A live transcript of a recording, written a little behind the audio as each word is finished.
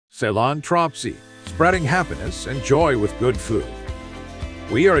Ceylon Tropzee, spreading happiness and joy with good food.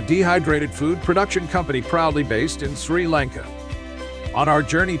 We are a dehydrated food production company proudly based in Sri Lanka. On our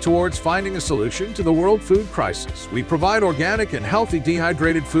journey towards finding a solution to the world food crisis, we provide organic and healthy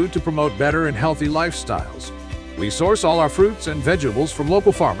dehydrated food to promote better and healthy lifestyles. We source all our fruits and vegetables from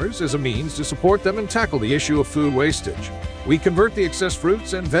local farmers as a means to support them and tackle the issue of food wastage. We convert the excess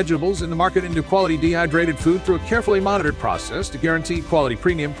fruits and vegetables in the market into quality dehydrated food through a carefully monitored process to guarantee quality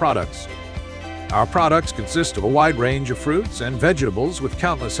premium products. Our products consist of a wide range of fruits and vegetables with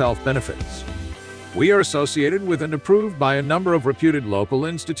countless health benefits. We are associated with and approved by a number of reputed local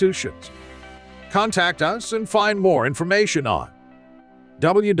institutions. Contact us and find more information on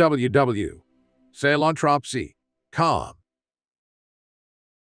www.ceylontropzee.com.